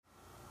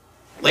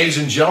Ladies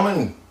and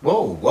gentlemen,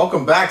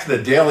 welcome back to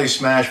the Daily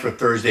Smash for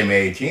Thursday,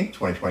 May 18th,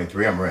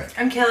 2023. I'm Rick.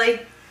 I'm Kelly.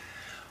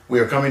 We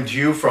are coming to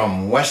you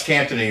from West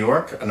Hampton, New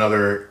York.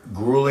 Another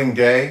grueling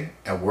day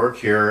at work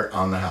here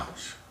on the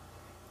house.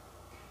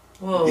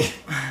 Whoa,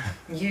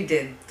 you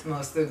did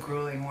most of the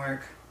grueling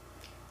work.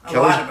 A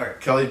lot of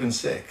work. Kelly's been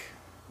sick.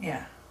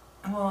 Yeah.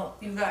 Well,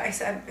 you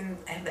guys, I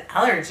have the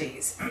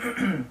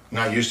allergies.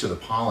 Not used to the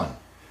pollen.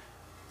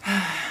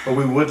 But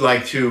we would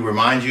like to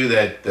remind you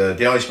that the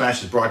Daily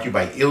Smash is brought to you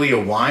by Ilia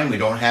Wine. We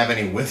don't have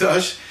any with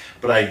us,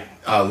 but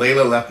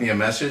Layla left me a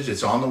message.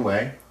 It's on the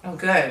way. Oh,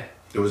 good.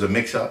 There was a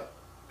mix-up.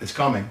 It's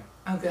coming.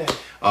 Oh, good.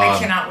 I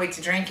cannot wait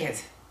to drink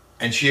it.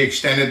 And she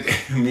extended,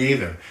 me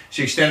either,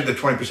 she extended the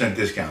 20%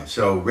 discount.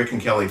 So Rick and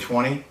Kelly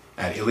 20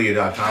 at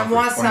Ilia.com. I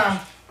want some.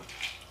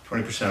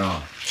 20%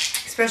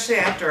 off. Especially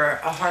after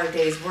a hard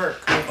day's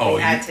work like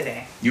we had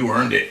today. You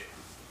earned it.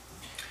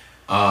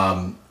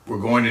 We're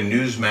going to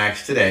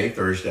NEWSMAX today,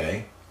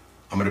 Thursday.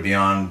 I'm going to be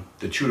on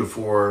the 2 to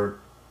 4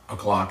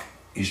 o'clock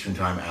Eastern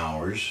Time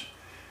hours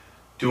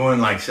doing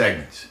like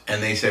segments.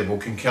 And they said, well,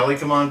 can Kelly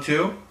come on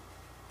too?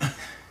 I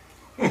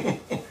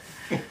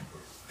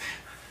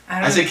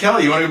said,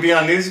 Kelly, you want to be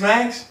on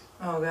NEWSMAX?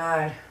 Oh,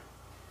 God.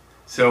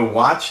 So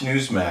watch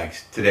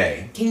NEWSMAX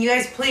today. Can you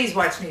guys please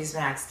watch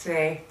NEWSMAX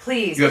today?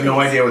 Please. You have no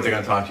idea what they're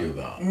going to talk to you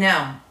about.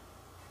 No.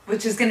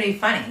 Which is going to be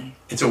funny.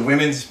 It's a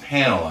women's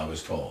panel, I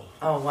was told.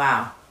 Oh,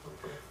 wow.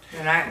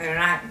 They're not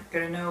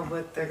going to know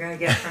what they're going to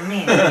get from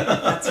me.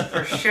 That's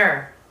for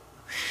sure.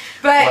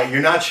 But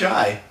you're not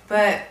shy.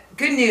 But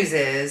good news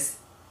is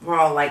we're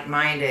all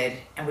like-minded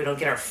and we don't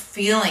get our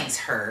feelings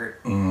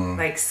hurt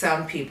like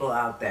some people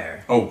out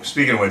there. Oh,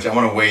 speaking of which, I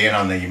want to weigh in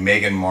on the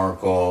Meghan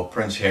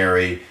Markle-Prince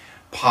Harry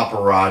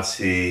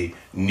paparazzi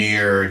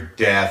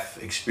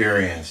near-death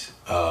experience,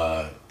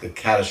 the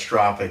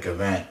catastrophic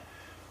event.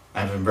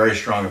 I have some very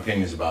strong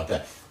opinions about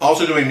that.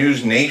 Also doing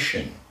News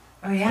Nation.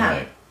 Oh,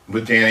 yeah.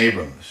 With Dan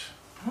Abrams.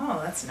 Oh,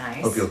 that's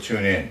nice. Hope you'll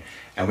tune in.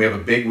 And we have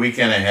a big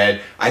weekend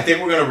ahead. I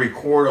think we're going to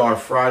record our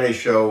Friday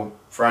show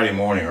Friday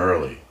morning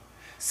early.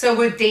 So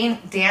with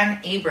Dan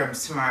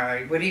Abrams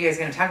tomorrow, what are you guys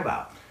going to talk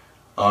about?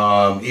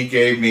 He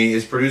gave me,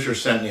 his producer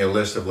sent me a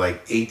list of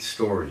like 8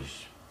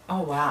 stories.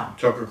 Oh, wow.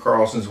 Tucker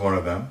Carlson's one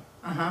of them.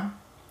 Uh-huh.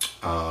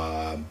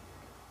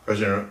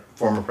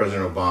 Former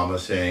President Obama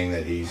saying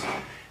that he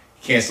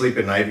can't sleep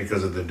at night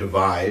because of the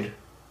divide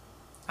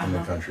in the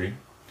country.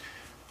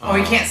 Oh,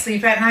 he can't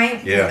sleep at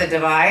night? Yeah. The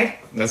divide?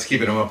 That's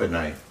keeping him up at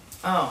night.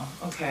 Oh,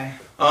 okay.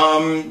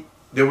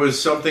 There was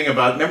something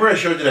about, remember I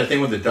showed you that thing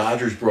with the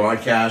Dodgers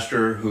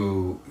broadcaster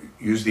who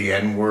used the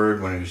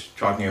N-word when he was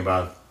talking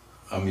about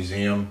a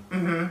museum?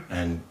 Mm-hmm.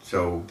 And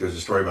so there's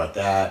a story about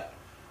that.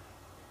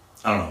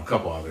 I don't know, a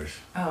couple others.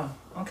 Oh,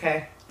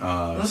 okay.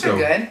 Those are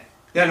good.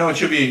 Yeah, no, it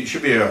should be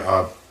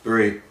a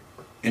very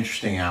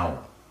interesting hour.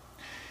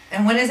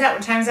 And when is that?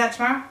 What time is that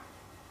tomorrow?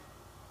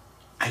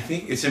 I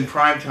think it's in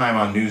prime time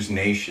on News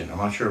Nation. I'm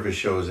not sure if it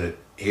shows at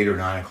 8 or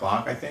 9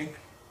 o'clock, I think.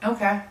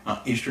 Okay.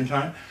 Eastern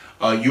time.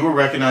 You were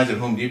recognized at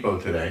Home Depot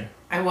today.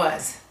 I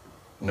was.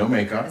 No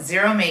makeup.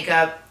 Zero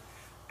makeup.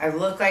 I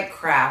look like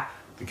crap.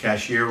 The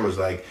cashier was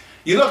like,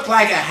 you look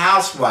like a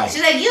housewife.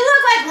 She's like, you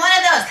look like one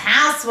of those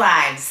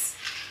housewives.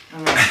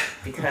 I'm like,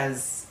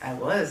 because I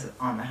was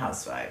on the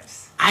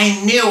Housewives. I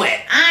knew it.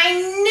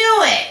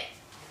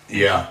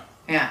 Yeah.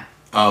 Yeah.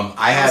 It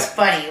was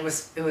funny. It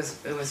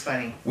was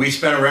funny. We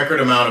spent a record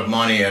amount of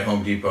money at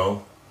Home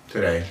Depot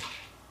today.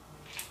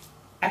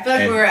 I feel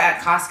like we were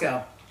at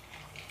Costco.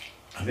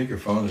 I think your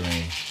phone's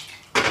ringing.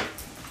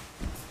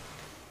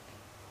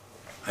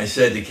 I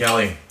said to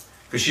Kelly,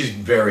 because she's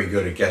very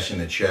good at guessing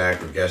the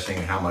check or guessing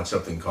how much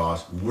something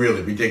costs,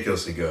 really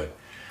ridiculously good.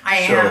 I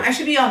am. I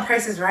should be on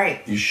Price is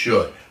Right. You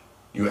should.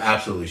 You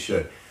absolutely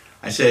should.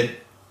 I said,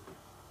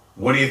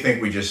 what do you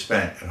think we just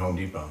spent at Home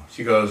Depot?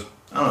 She goes,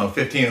 I don't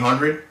know,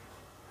 $1,500?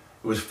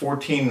 It was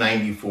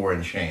 $14.94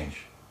 and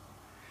change.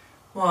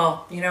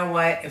 Well, you know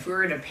what? If we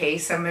were to pay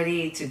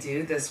somebody to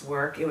do this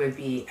work, it would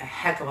be a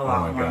heck of a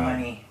lot more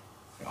money.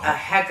 A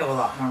heck of a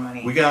lot more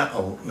money. We got a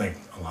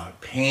lot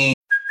of pain.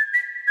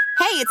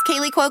 Hey, it's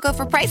Kaylee Cuoco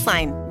for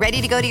Priceline.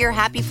 Ready to go to your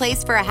happy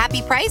place for a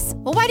happy price?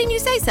 Well, why didn't you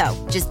say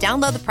so? Just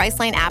download the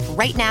Priceline app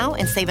right now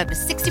and save up to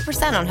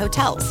 60% on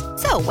hotels.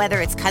 So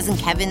whether it's Cousin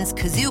Kevin's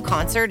Kazoo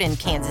Concert in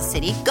Kansas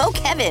City, go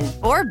Kevin,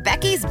 or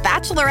Becky's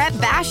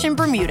Bachelorette Bash in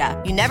Bermuda,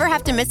 you never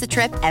have to miss a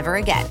trip ever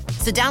again.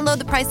 So download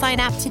the Priceline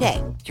app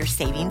today. Your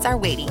savings are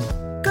waiting.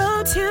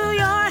 Go to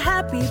your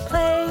happy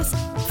place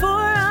for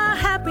a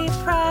happy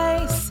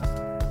price.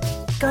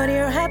 Go to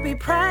your happy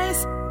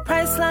price,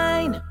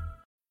 Priceline.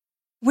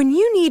 When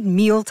you need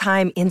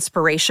mealtime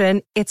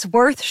inspiration, it's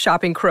worth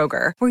shopping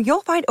Kroger, where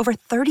you'll find over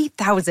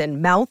 30,000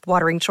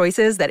 mouth-watering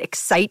choices that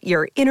excite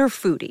your inner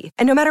foodie.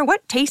 And no matter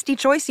what tasty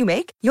choice you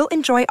make, you'll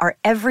enjoy our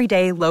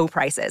everyday low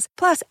prices,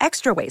 plus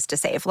extra ways to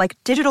save, like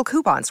digital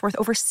coupons worth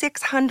over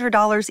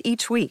 $600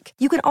 each week.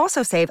 You can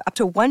also save up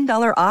to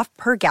 $1 off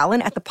per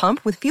gallon at the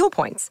pump with fuel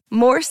points.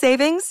 More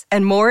savings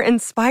and more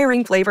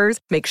inspiring flavors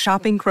make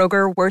shopping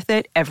Kroger worth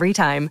it every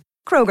time.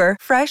 Kroger,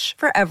 fresh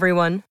for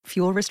everyone.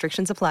 Fuel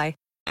restrictions apply.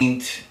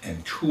 paint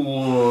and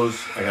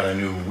tools. I got a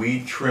new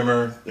weed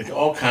trimmer, like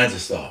all kinds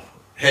of stuff.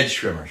 Hedge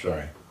trimmer,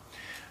 sorry.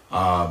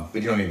 But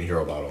you don't need to hear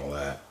about all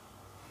that.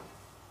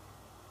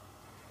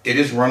 It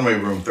is Runway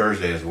Room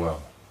Thursday as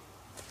well.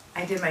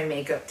 I did my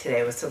makeup today.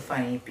 It was so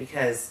funny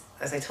because,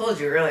 as I told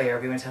you earlier,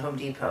 we went to Home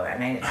Depot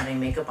and I had my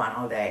makeup on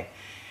all day.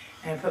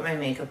 And I put my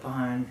makeup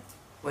on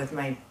with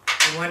my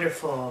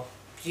wonderful,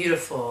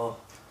 beautiful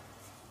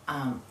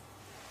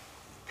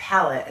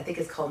palette. I think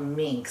it's called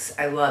Minx.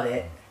 I love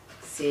it.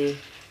 See?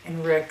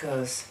 And Rick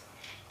goes,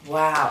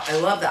 wow. I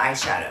love the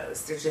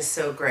eyeshadows. They're just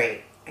so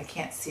great. I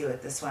can't see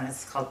what this one is.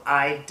 It's called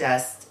Eye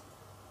Dust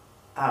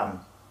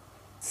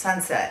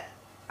Sunset.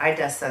 Eye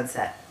Dust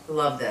Sunset.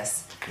 Love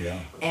this. Yeah.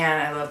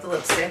 And I love the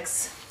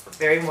lipsticks.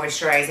 Very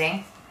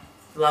moisturizing.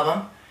 Love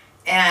them.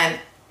 And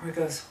Rick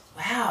goes,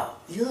 wow,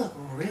 you look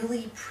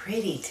really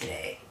pretty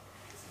today.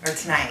 Or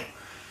tonight.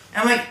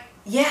 And I'm like,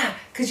 yeah,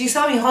 because you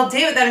saw me all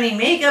day without any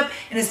makeup.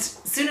 And as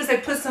soon as I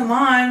put some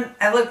on,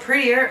 I look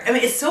prettier. I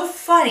mean, it's so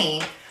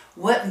funny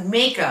what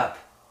makeup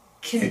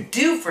can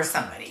do for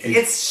somebody.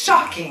 It's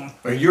shocking.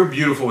 You're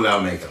beautiful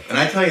without makeup. And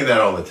I tell you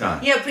that all the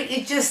time. Yeah, but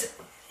it just...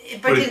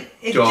 But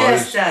it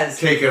just does.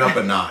 Take it up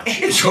a notch.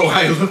 So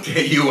I looked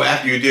at you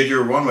after you did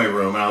your runway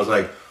room, and I was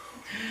like,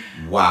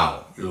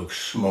 wow, you look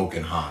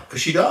smoking hot.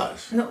 Because she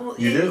does. No,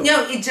 you do.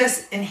 No, it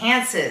just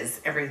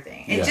enhances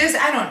everything. It just,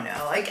 I don't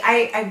know. Like,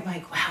 I'm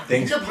like, wow,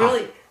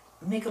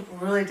 makeup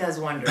really does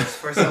wonders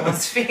for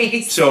someone's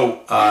face.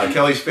 So,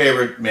 Kelly's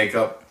favorite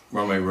makeup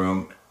runway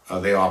room,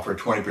 they offer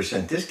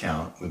 20%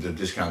 discount with the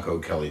discount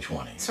code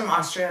Kelly20. It's from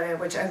Australia,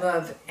 which I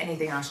love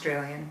anything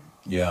Australian.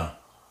 Yeah.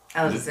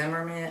 I love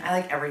Zimmerman.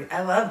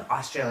 I love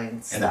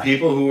Australian stuff. And the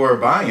people who are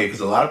buying it, because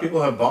a lot of people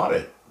have bought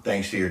it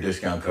thanks to your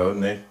discount code,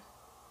 and they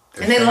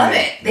love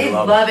it. They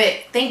love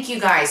it. Thank you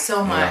guys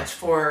so much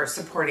for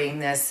supporting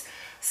this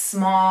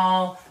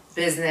small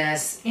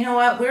business. You know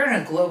what? We're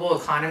in a global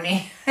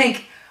economy,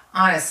 like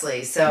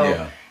honestly.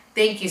 So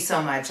thank you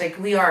so much. Like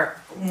we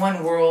are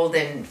one world,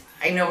 and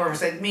I know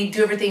we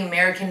do everything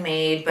American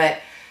made, but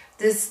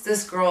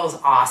this girl is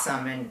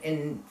awesome,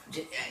 and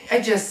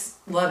I just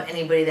love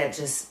anybody that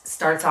just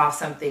starts off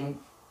something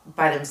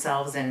by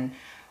themselves and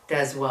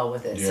does well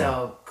with it. Yeah.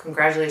 So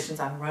congratulations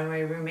on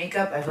Runway Room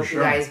Makeup. I hope you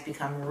guys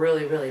become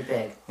really, really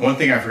big. One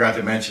thing I forgot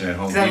to mention at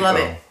Home Depot. I love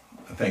it.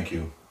 Thank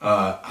you.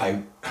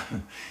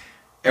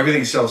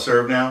 Everything's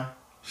self-serve now,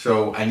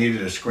 so I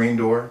needed a screen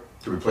door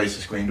to replace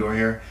the screen door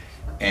here,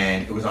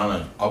 and it was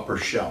on an upper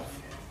shelf,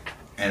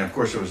 and of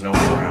course there was no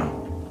one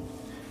around.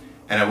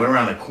 And I went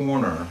around the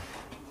corner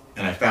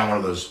and I found one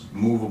of those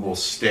movable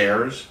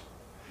stairs.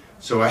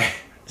 So I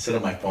set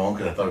up my phone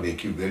because I thought it'd be a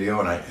cute video,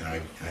 and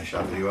I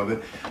shot video of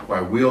it, where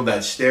I wheeled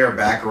that stair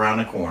back around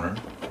the corner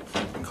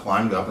and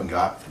climbed up and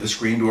got the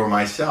screen door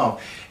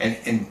myself.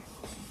 And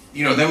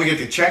you know, then we get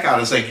to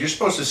checkout. It's like, you're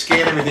supposed to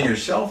scan everything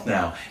yourself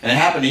now. And it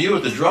happened to you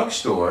at the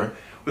drugstore,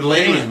 where the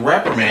lady was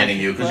reprimanding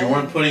you because you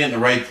weren't putting it in the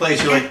right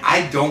place. You're like,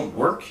 I don't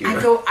work here.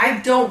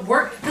 I don't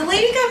work. The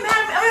lady got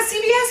mad. I'm at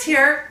CVS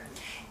here.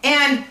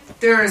 And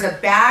there's a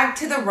bag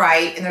to the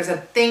right, and there's a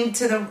thing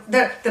to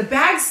the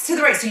bag's to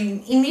the right. So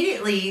you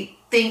immediately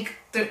think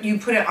that you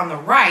put it on the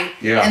right,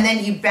 and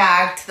then you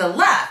bag to the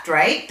left,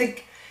 right?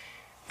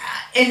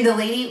 And the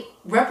lady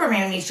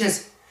reprimanded me. She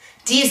goes,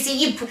 do you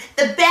see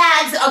the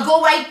bags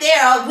go right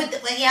there with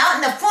out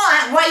in the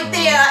front, right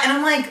there? And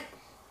I'm like,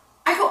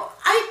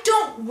 I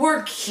don't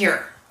work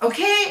here,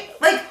 okay?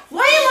 Like,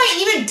 why am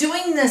I even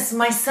doing this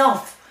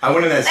myself? I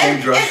went in that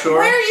same drugstore.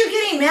 Why are you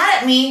getting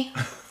mad at me?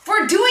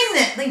 For doing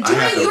that, like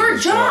doing your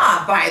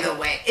job, by the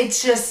way.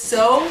 It's just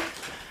so,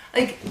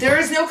 like, there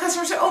is no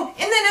customer service. Oh,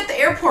 and then at the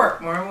airport,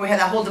 remember we had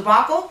that whole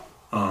debacle?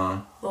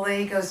 The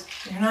lady goes,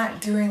 you're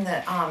not doing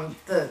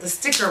the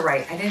sticker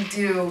right. I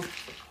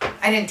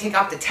didn't take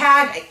off the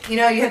tag. You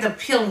had to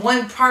peel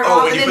one part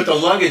off. Oh, and you put the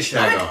luggage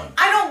tag on.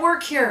 I don't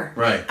work here.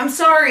 Right. I'm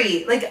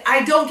sorry. Like,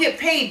 I don't get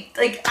paid.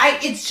 Like,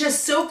 it's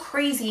just so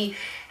crazy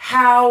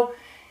how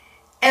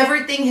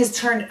everything has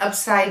turned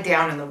upside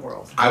down in the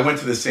world. I went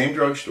to the same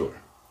drugstore.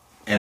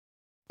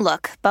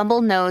 Look,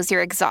 Bumble knows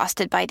you're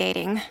exhausted by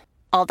dating.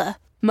 All the,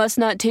 must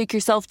not take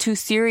yourself too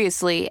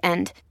seriously,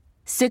 and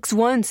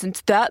 6'1"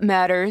 since that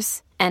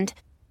matters, and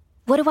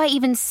what do I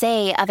even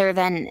say other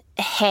than,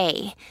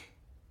 hey?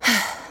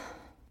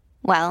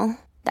 Well,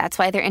 that's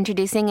why they're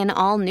introducing an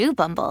all-new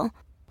Bumble,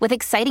 with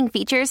exciting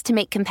features to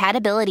make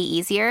compatibility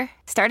easier,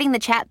 starting the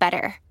chat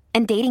better,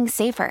 and dating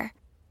safer.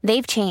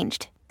 They've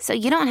changed, so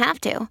you don't have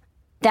to.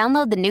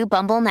 Download the new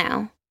Bumble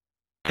now.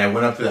 I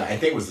went up to I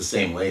think it was the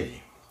same lady.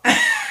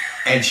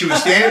 And she was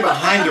standing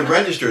behind the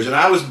registers, and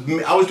I was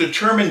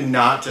determined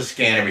not to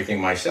scan everything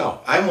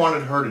myself. I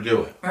wanted her to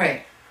do it.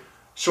 Right.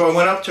 So I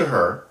went up to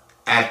her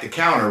at the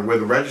counter where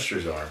the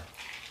registers are,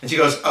 and she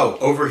goes, oh,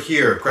 over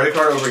here, credit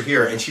card over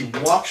here, and she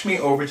walks me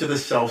over to the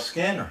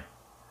self-scanner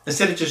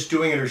instead of just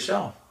doing it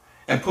herself,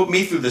 and put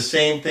me through the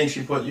same thing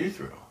she put you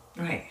through.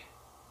 Right.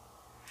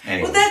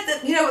 Anyway.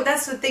 Well,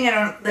 that's the thing I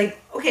don't,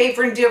 like, okay, if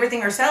we're going to do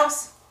everything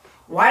ourselves,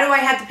 why do I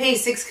have to pay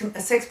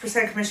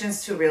 6%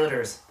 commissions to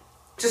realtors?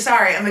 Just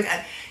sorry. I'm like,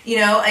 you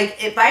know,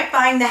 like if I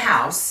find the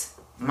house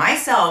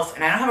myself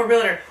and I don't have a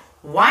realtor,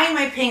 why am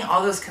I paying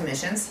all those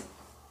commissions?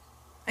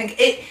 Like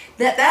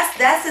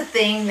that's the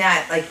thing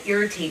that like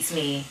irritates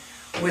me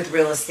with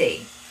real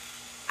estate.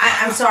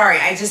 I'm sorry.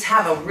 I just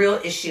have a real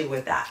issue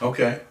with that.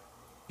 Okay.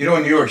 You know,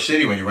 in New York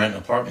City, when you rent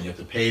an apartment, you have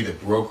to pay the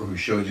broker who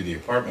showed you the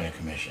apartment a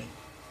commission.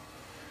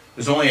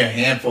 There's only a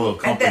handful of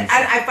companies.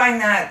 I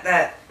find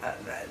that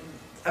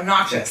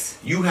obnoxious.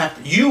 You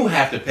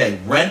have to pay.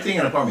 Renting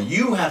an apartment,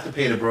 you have to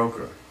pay the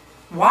broker.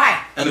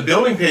 Why? And the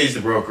building pays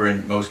the broker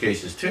in most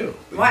cases too.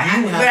 Why?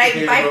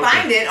 If I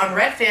find it on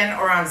Redfin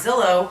or on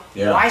Zillow,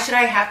 why should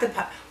I have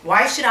to?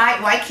 Why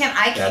can't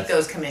I keep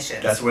those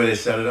commissions? That's the way they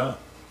set it up.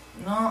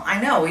 No,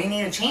 I know. We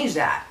need to change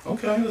that.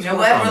 Okay. You know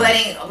what?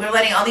 We're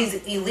letting all these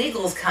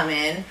illegals come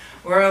in.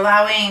 We're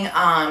allowing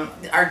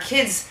our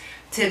kids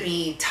to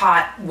be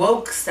taught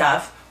woke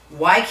stuff.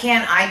 Why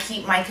can't I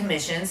keep my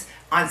commissions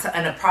on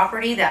a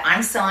property that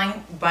I'm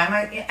selling by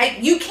my?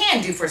 You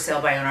can do for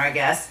sale by owner, I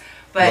guess.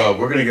 But well,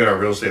 we're going to get our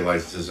real estate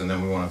licenses, and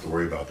then we won't have to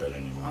worry about that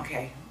anymore.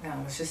 Okay. No,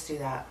 let's just do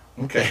that.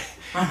 Okay.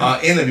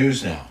 In the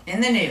news now. In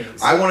the news.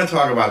 I want to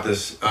talk about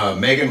this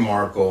Meghan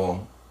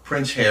Markle,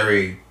 Prince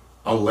Harry,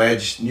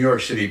 alleged New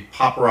York City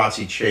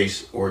paparazzi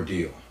chase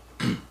ordeal.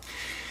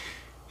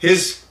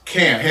 His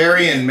camp,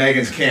 Harry and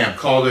Meghan's camp,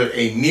 called it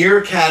a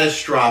near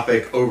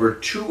catastrophic over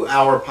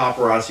 2-hour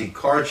paparazzi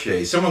car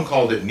chase. Someone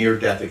called it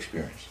near-death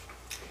experience.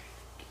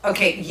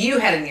 Okay, you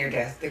had a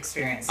near-death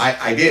experience.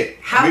 I did.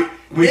 How?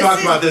 We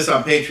talked about this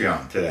on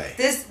Patreon today.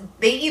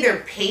 They either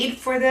paid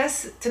for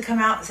this to come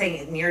out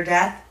saying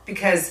near-death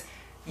because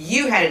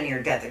you had a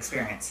near-death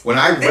experience. When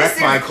I wrecked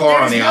my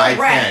car on the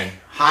I-10,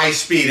 high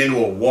speed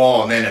into a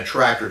wall and then a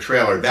tractor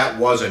trailer, that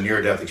was a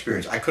near-death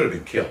experience. I could have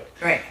been killed.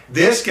 Right.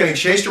 This, getting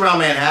chased around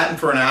Manhattan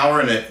for an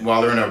hour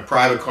while they're in a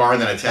private car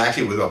and then a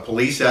taxi with a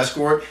police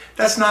escort,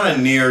 that's not a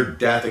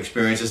near-death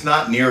experience. It's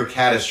not near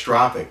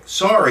catastrophic.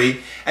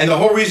 Sorry. And the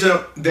whole reason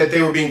that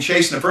they were being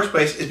chased in the first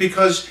place is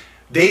because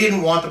they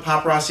didn't want the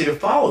paparazzi to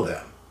follow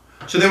them.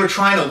 So they were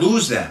trying to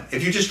lose them.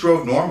 If you just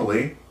drove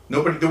normally,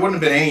 there wouldn't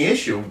have been any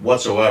issue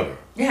whatsoever.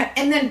 Yeah,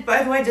 and then,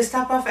 by the way, just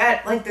stop off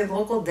at, like, the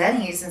local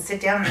Denny's and sit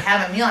down and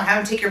have a meal and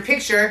have them take your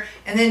picture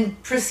and then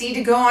proceed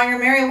to go on your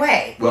merry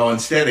way. Well,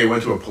 instead, they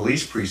went to a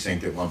police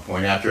precinct at one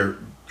point after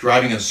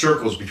driving in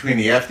circles between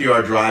the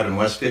FDR Drive and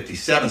West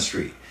 57th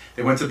Street.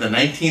 They went to the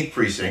 19th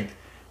precinct,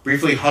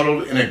 briefly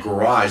huddled in a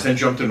garage, then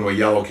jumped into a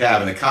yellow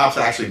cab, and the cops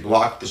actually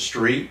blocked the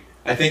street,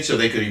 I think, so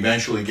they could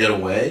eventually get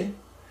away.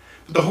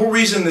 But the whole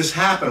reason this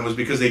happened was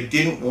because they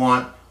didn't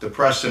want the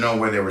press to know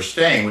where they were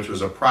staying, which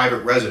was a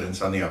private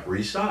residence on the Upper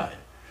East Side.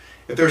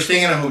 If they were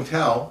staying in a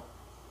hotel,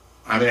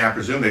 I mean, I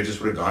presume they just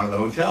would have gone to the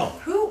hotel.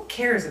 Who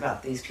cares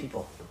about these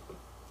people?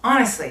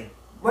 Honestly,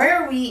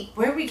 where are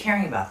we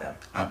caring about them?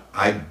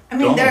 I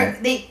mean,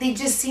 don't. they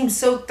just seem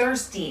so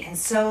thirsty and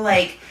so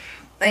like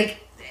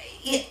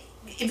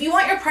if you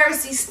want your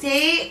privacy,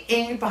 stay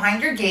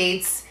behind your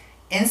gates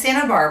in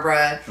Santa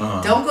Barbara.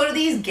 Don't go to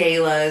these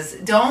galas.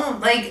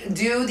 Don't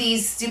do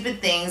these stupid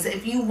things.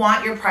 If you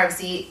want your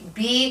privacy,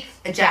 be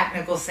a Jack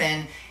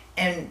Nicholson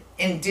and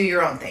do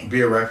your own thing. Be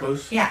a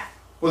recluse? Yeah.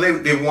 Well,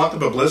 they want the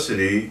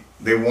publicity.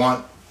 They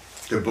want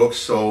their books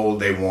sold.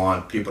 They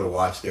want people to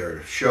watch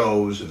their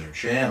shows and their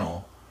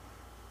channel.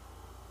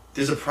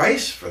 There's a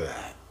price for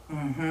that.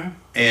 Mm-hmm.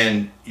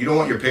 And you don't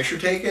want your picture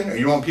taken? Or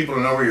you don't want people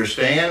to know where you're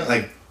staying?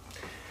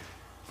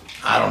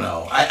 I don't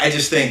know. I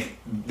just think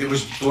it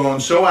was blown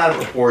so out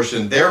of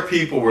proportion. Their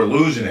people were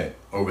losing it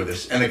over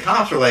this. And the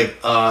cops were like,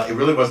 it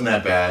really wasn't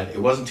that bad. It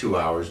wasn't 2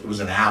 hours. It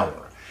was an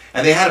hour.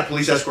 And they had a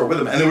police escort with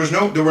them. And there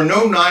were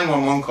no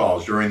 911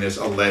 calls during this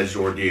alleged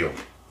ordeal.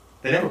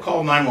 They never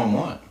called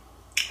 911.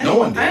 No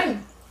one did.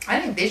 I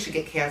think they should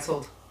get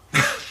canceled.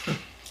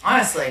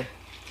 Honestly.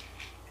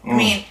 I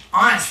mean,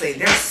 honestly,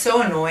 they're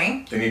so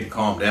annoying. They need to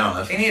calm down,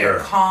 that's for sure. They need to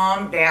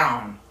calm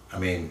down. I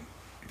mean,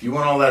 if you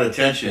want all that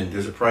attention,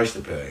 there's a price to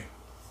pay.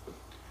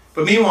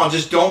 But meanwhile,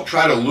 just don't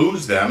try to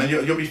lose them and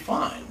you'll be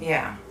fine.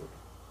 Yeah.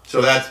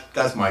 So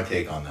that's my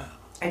take on that.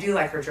 I do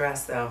like her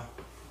dress, though.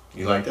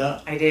 You like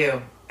that? I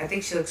do. I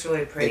think she looks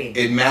really pretty.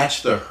 It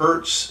matched the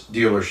Hertz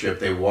dealership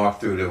they walked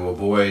through to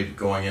avoid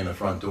going in the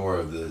front door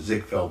of the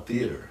Ziegfeld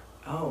Theater.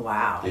 Oh,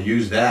 wow. They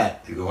used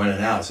that to go in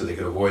and out so they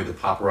could avoid the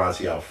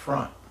paparazzi out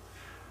front.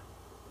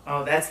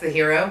 Oh, that's the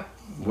hero?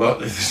 Well,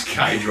 this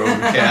guy drove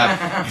a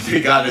cab. He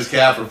got in his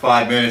cab for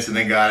 5 minutes and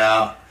then got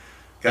out,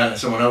 got in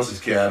someone else's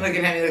cab. Look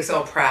at him, he looks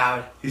all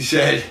proud. He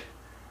said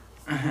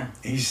they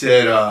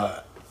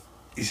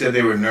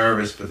were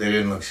nervous, but they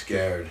didn't look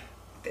scared.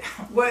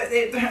 What?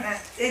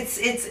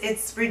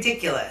 It's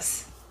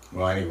ridiculous.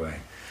 Well, anyway.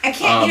 I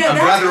can't,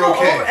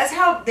 that's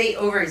how they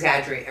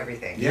over-exaggerate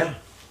everything. Yeah.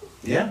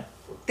 Yeah.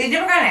 They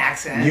never got in an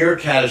accident. Near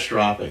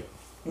catastrophic.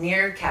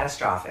 Near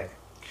catastrophic.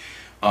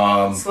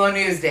 Slow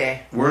news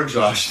day. We're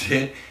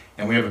exhausted,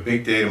 and we have a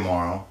big day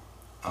tomorrow.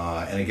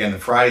 And again, the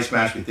Friday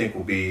Smash we think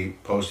will be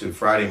posted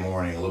Friday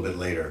morning, a little bit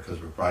later,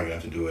 because we're probably going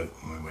to have to do it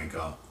when we wake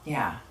up.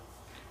 Yeah.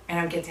 And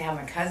I get to have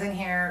my cousin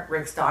here.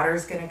 Rick's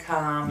daughter's gonna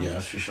come.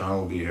 Yes, Shoshana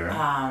will be here.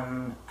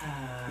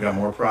 We got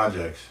more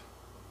projects.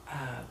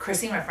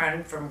 Chrissy, my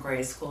friend from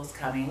grade school, is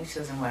coming. She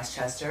lives in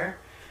Westchester.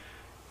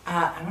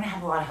 I'm gonna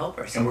have a lot of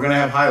helpers. And we're gonna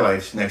have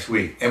highlights next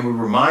week. And we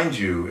remind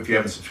you, if you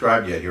haven't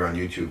subscribed yet here on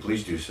YouTube,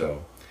 please do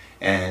so.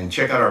 And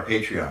check out our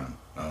Patreon,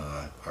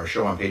 our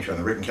show on Patreon,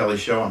 the Rick and Kelly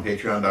Show on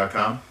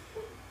Patreon.com.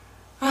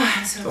 Oh,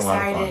 I'm so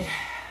excited.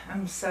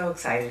 I'm so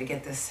excited to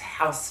get this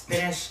house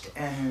finished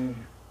and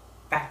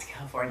back to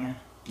California.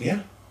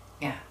 Yeah.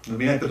 Yeah. It'll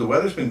be nice, but the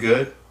weather's been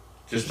good.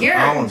 Just the Here.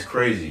 pollen's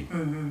crazy.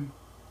 Mm-hmm.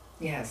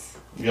 Yes.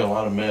 You got a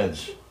lot of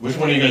meds. Which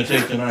one are you going to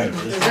take tonight?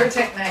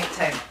 Zyrtec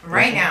nighttime.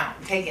 Right now.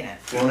 I'm taking it.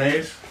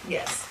 Flonase?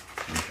 Yes.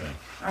 Okay.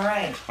 All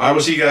right. All right,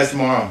 we'll see you guys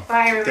tomorrow.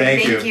 Bye, everybody.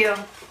 Thank Thank you.